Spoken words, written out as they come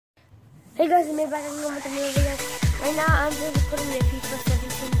Hey guys, I'm back again with another video. Right now, I'm just recording a FIFA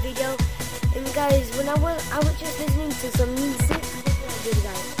 17 video. And guys, when I was just listening to some music, this is what I did,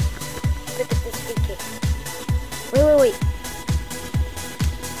 guys. Look at this free kick. Wait.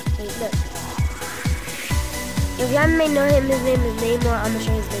 Wait, look. If y'all may know him, his name is Neymar. I'm gonna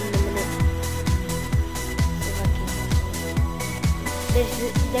show his name in a minute. This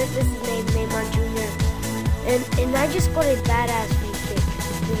is Neymar Jr. And I just scored a badass free kick.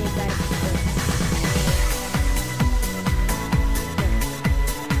 Really bad free kick.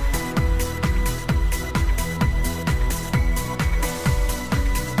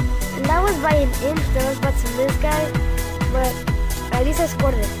 And that was by an inch. That was about to miss, guys. But at least I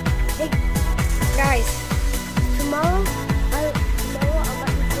scored it. Hey, guys. Tomorrow I'm about to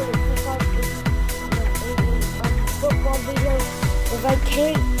do a football video. If I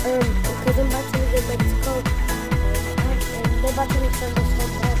can't, because I'm about to visit Mexico, and they're about to return this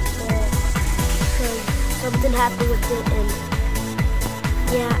home off because something happened with it, and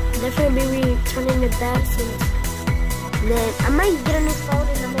yeah, definitely be returning it back since then. I might get a new phone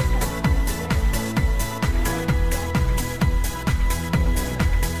and I might have.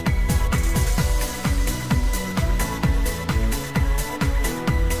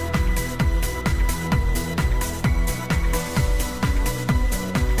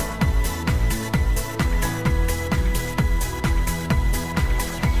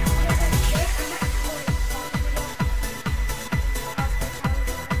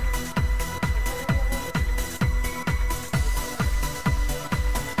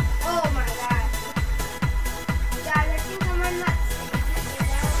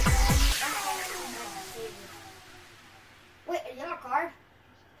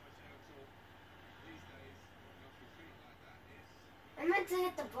 I meant to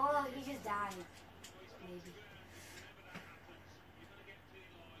hit the ball, he just died. Maybe.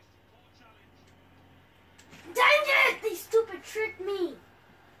 Dang it! They stupid tricked me!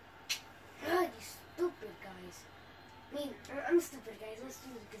 Ugh, you stupid guys. I mean, I'm stupid guys. I'm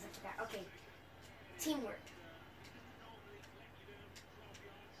stupid because I forgot. Okay. Teamwork.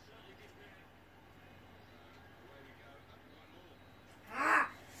 Ah!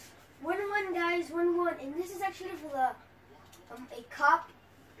 1-1 guys, 1-1. And this is actually for the a cup,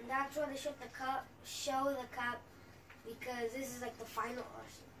 and that's why they show the cup, because this is like the final.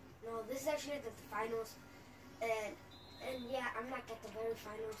 No, this is actually the finals, and yeah, I'm not at the very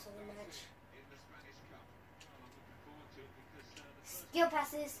finals of the match. Skill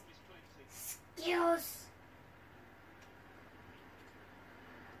passes, skills.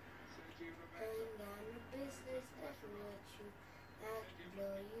 Ain't got no business effing with you. I can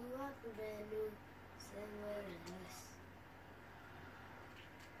blow you up a brand new somewhere else.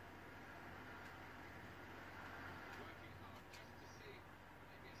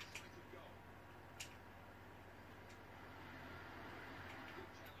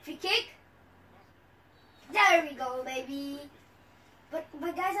 Free kick. There we go, baby. But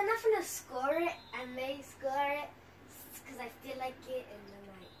guys, I'm not gonna score it. I may score it because I feel like it, and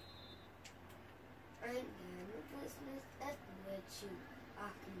I ain't got no business effing with you.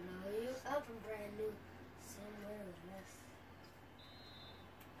 I can blow you up and brand new somewhere else.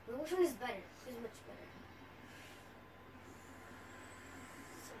 But which one is better? Who's much better?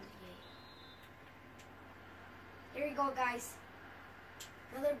 78. Here we go, guys.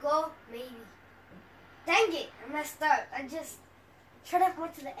 Another goal? Maybe. Dang it! I messed up. I just tried to go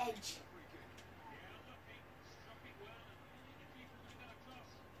to the edge.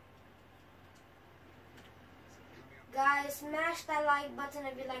 Guys, smash that like button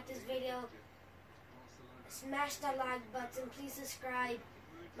if you like this video. Smash that like button. Please subscribe.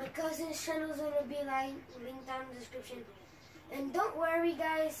 My cousin's channel is going to be linked down in the description. And don't worry,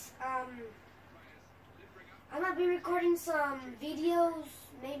 guys. I'm going to be recording some videos,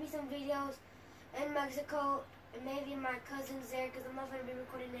 maybe some videos in Mexico, and maybe my cousin's there, because I'm not going to be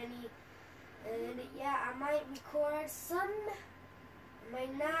recording any. And yeah, I might record some, I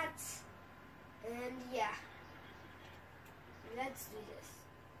might not, and yeah, let's do this.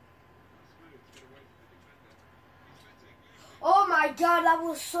 Oh my god, that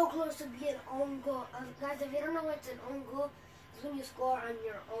was so close to being an own goal. Guys, if you don't know what's an own goal, it's when you score on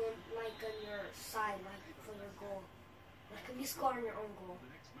your own, like on your side, like for your goal. Like if you score on your own goal.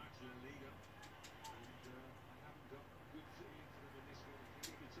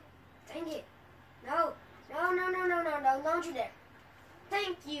 Dang it. No, don't you dare.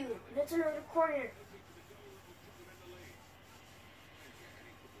 Thank you. That's another corner.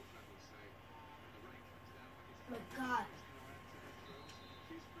 Oh my god.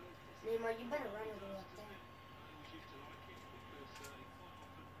 Neymar, you better run a little up there.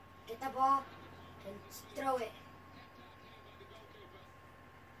 Get the ball and throw it.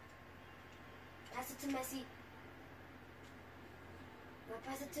 Pass it to Messi. Now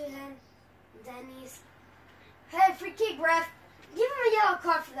pass it to him. Dennis. Hey, free kick, ref. Give him a yellow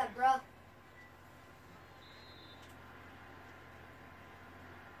card for that, bro.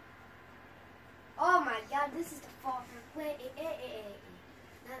 Oh my God, this is the fault for play.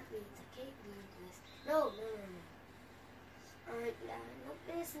 That means I can't do this. No. I got no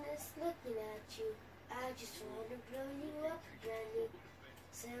business looking at you. I just want to blow you up again.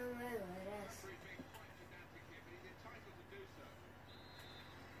 Somewhere with us.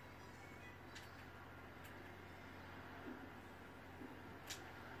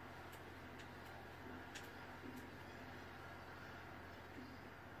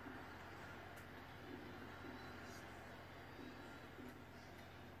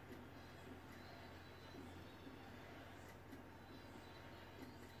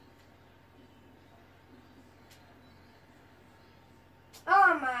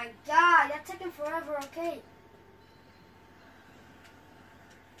 Oh my God, that's taking forever, okay.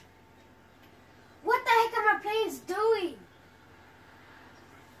 What the heck are my planes doing?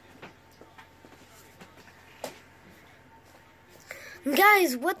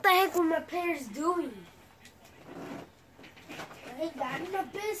 Guys, what the heck were my players doing? I ain't got no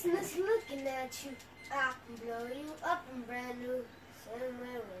business looking at you. I can blow you up in brand new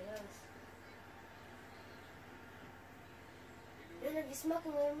somewhere with us. And if you're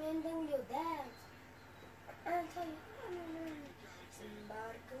smoking with me, then you'll dance. I'll tell you,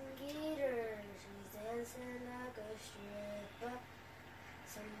 somebody come get her. She's dancing like a stripper.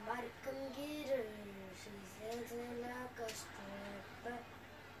 Somebody come get her. She's dancing like a stripper.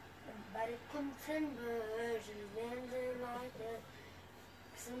 Somebody come timber her. She's dancing like a.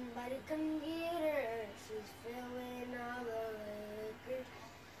 Somebody come get her. She's filling all the liquor.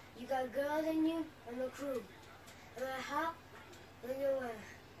 You got girls in you and the crew. Am I hot? When you were.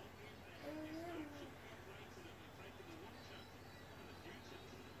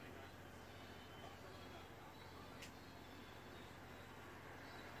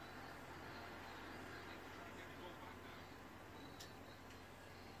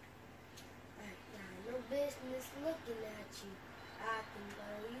 No business looking at you. I can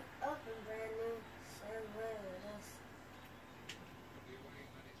blow you up and brand new somewhere with us.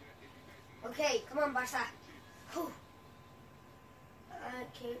 Okay, come on, Barca. Whew.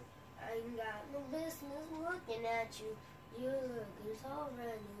 I ain't got no business looking at you. You're looking so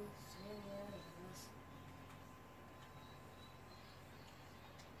brand new somewhere with us.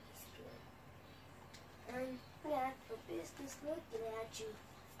 I ain't got no business looking at you.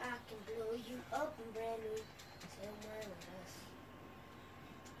 I can blow you up and brand new somewhere with us.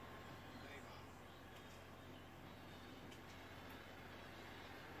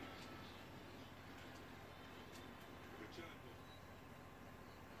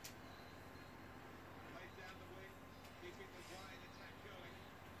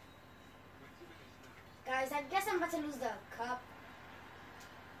 Guys, I guess I'm about to lose the cup.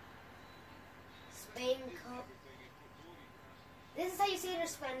 Spain Cup. This is how you say it in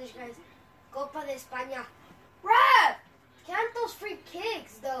Spanish, guys. Copa de España. Bruh! Count those free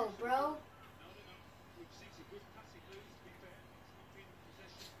kicks, though, bro.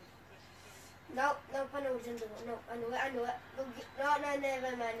 No, I know what I'm doing. No, I knew it. No,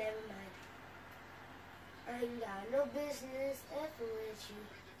 never mind. I ain't got no business effing with you.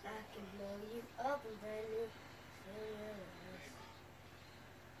 I can blow you up and brand new.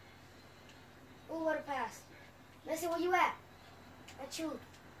 Oh, what a pass. Messi, where you at? At you.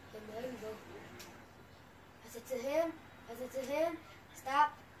 And there you go. Pass it to him. Stop.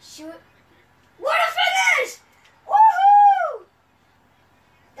 Shoot. What a finish! Woohoo!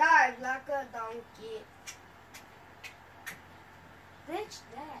 Dive like a donkey. Bitch,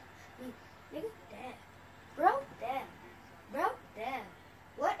 that. Nigga, that. Bro, that.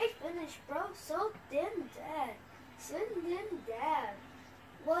 What a finish, bro. So damn dead.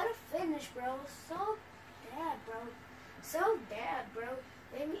 What a finish, bro. So bad, bro.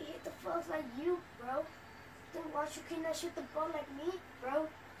 Made me hit the floors like you, bro. Then watch you cannot shoot the ball like me, bro.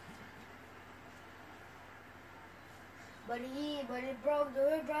 But it broke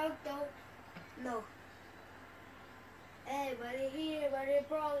though. No. Hey, but it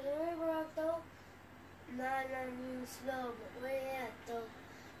broke though. Nah, you slow, but where you at though?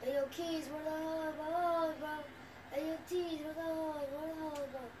 Hey, your keys, where the hell, bro? Hey, your teeth, where the hell,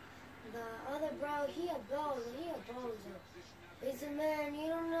 bro? The other bro, he a bozo. He's a man you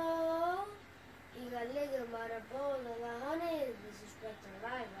don't know. He got liquor by the bowl of the honey. Disrespect the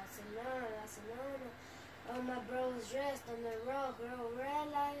life. I said no. All my bros dressed on the road, girl, red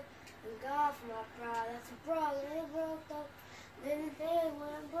light. proud. That's a bro, then it broke though. Then the day when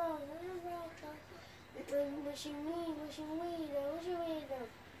I'm broke, then it broke though. Wishing me though, wishing me though.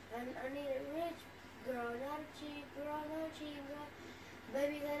 I need a rich girl, not a cheap girl, not a cheap girl.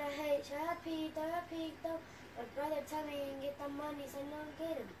 Baby, then I hate you. I peaked though. My brother tell me and get the money, so no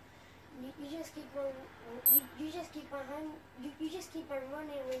get him. You just keep on, you just keep on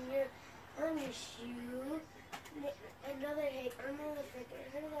running when you're on your shoe. Another hate, another freaking,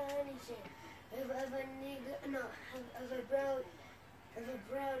 another honey shit. If a nigga, no, if a bro,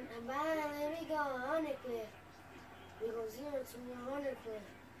 let me go 100 cliff. We go 0 to 100 cliff.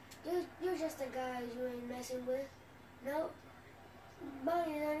 You're just a guy you ain't messing with. No,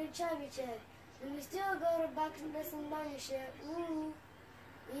 money on your chubby check. And we still go to boxing and money shit. Ooh,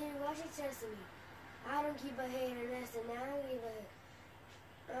 you didn't watch it Sesame. I don't keep a hater less than I don't give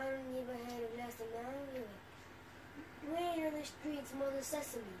a hater less than I don't give a. We ain't on the streets, mother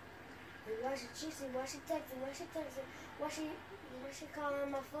Sesame. And why she chasing, why she texting, why she calling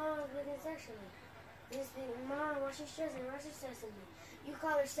my phone looking sexually? Just think, Mom, why she stressing me? You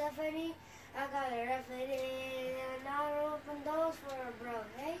call her Stephanie, I call her Stephanie, and I don't open doors for her, bro,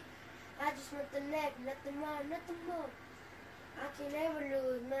 hey? I just want the neck, nothing more, nothing more. I can never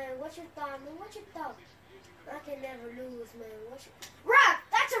lose, man. What's your thought, man? What's your thought? I can never lose, man. What's your... Red!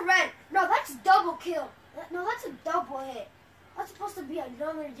 That's a red! No, that's double kill. No, that's a double hit. That's supposed to be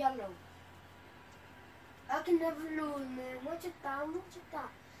another yellow. I can never lose, man. What's your thought? What's your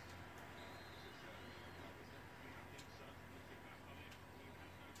thought?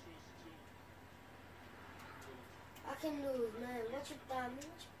 I can lose, man. What's your thought, man?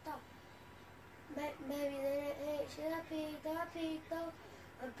 What's your thought? Baby, then it hit. Shit, I peaked though.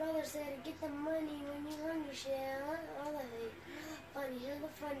 My brother said, get the money when you hungry, shit. All the hate. Funny, here's the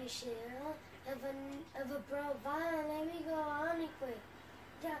funny shit. If a bro violent, let me go on it quick.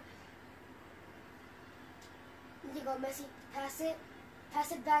 Yeah. You go, Messi. Pass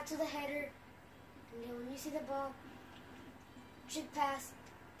it back to the header. And then when you see the ball, trick pass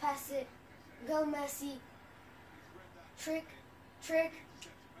it. Go, Messi. Trick.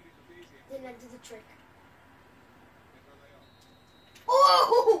 Then I do the trick.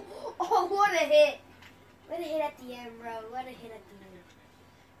 Oh! Oh, what a hit. What a hit at the end, bro. What a hit at the end.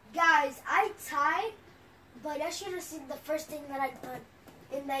 Guys, I tied, but I should have seen the first thing that I done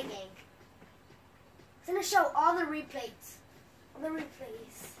in that game. It's going to show all the replays. All the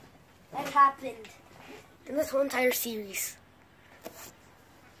replays that happened in this whole entire series.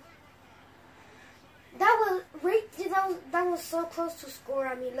 That was so close to score.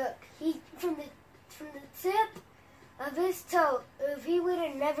 I mean, look, he from the tip of his toe. If he would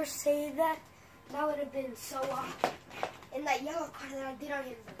have never saved that, that would have been so off. And that yellow card that I did on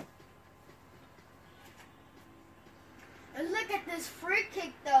him. And look at this free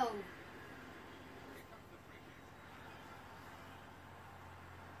kick, though.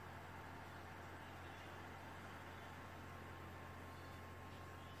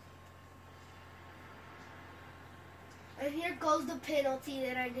 And here goes the penalty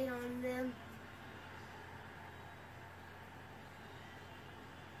that I did on them.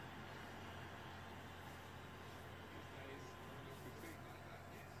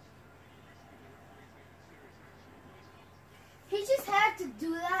 He just had to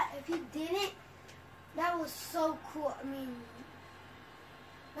do that. If he didn't, that was so cool. I mean,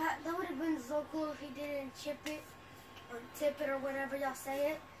 that would have been so cool if he didn't chip it or tip it or whatever y'all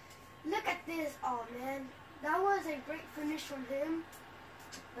say it. Look at this. Oh, man. That was a great finish from him,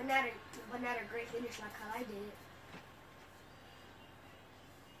 but not a great finish like how I did it.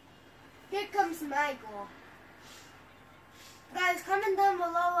 Here comes my goal. Guys, comment down below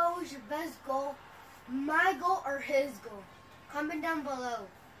what was your best goal, my goal or his goal. Comment down below.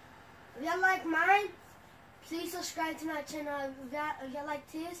 If y'all like mine, please subscribe to my channel. If y'all like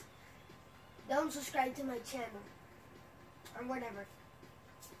his, don't subscribe to my channel or whatever.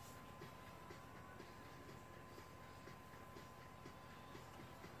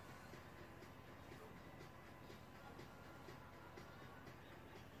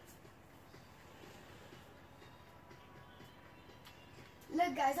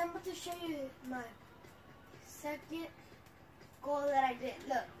 Look, guys, I'm about to show you my second goal that I did.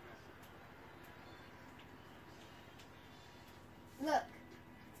 Look. Look.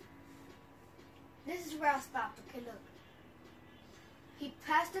 This is where I stopped. Okay, look. He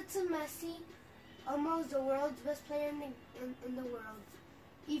passed it to Messi, almost the world's best player in the world.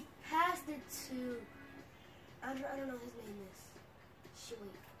 He passed it to, I don't know his name is. Shit,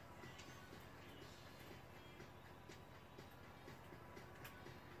 wait.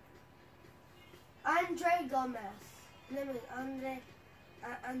 Andre Gomez. Name is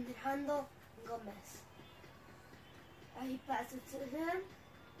Alejandro Gomez. He passes it to him.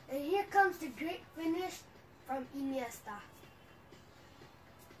 And here comes the great finish from Iniesta.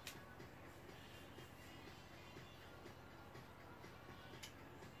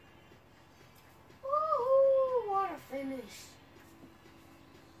 Ooh, what a finish.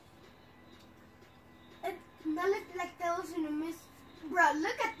 It looked like that was gonna miss. Bro,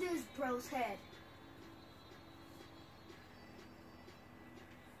 look at this bro's head.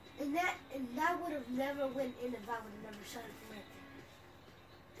 And that would have never went in if I would have never shot it from right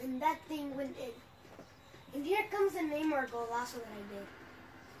there. And that thing went in. And here comes the Neymar golazo that I did.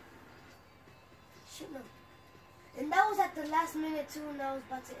 Shoot, no. And that was at the last minute too, and I was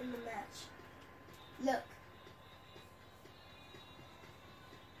about to end the match. Look.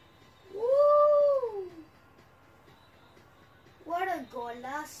 Woo! What a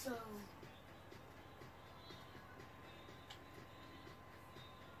golazo.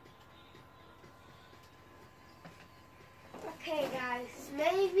 Okay guys,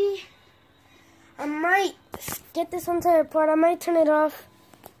 maybe I might get this onto the report. I might turn it off.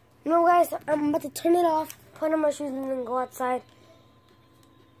 No guys, I'm about to turn it off, put on my shoes and then go outside.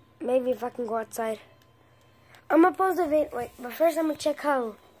 Maybe if I can go outside. I'm gonna pause the video, wait, but first I'm gonna check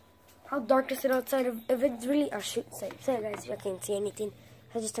how dark is it outside. If it's really, oh shoot, sorry guys, if I can't see anything.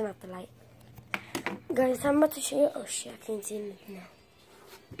 I just turn off the light. Guys, I'm about to show you, oh shit, I can't see anything now.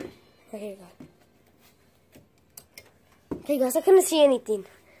 Here you go. Okay guys, I couldn't see anything.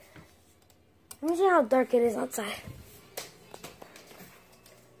 Let me see how dark it is outside.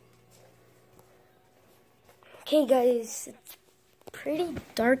 Okay guys, it's pretty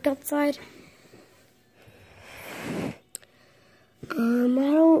dark outside. I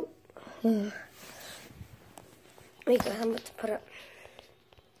don't... Wait guys, I'm about to put up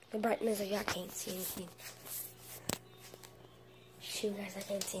the brightness so y'all can't see anything. Shoot guys, I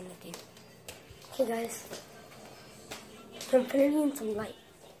can't see anything. Okay guys. I'm putting in some light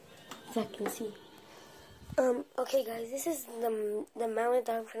so I can see. Okay guys, this is the mountain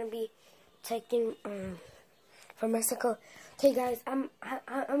that I'm gonna be taking from Mexico. Okay guys, I'm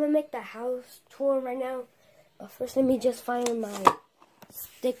gonna make the house tour right now. But first let me just find my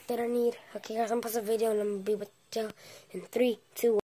stick that I need. Okay guys, I'm gonna pause the video and I'm gonna be with you in 3, 2, 1.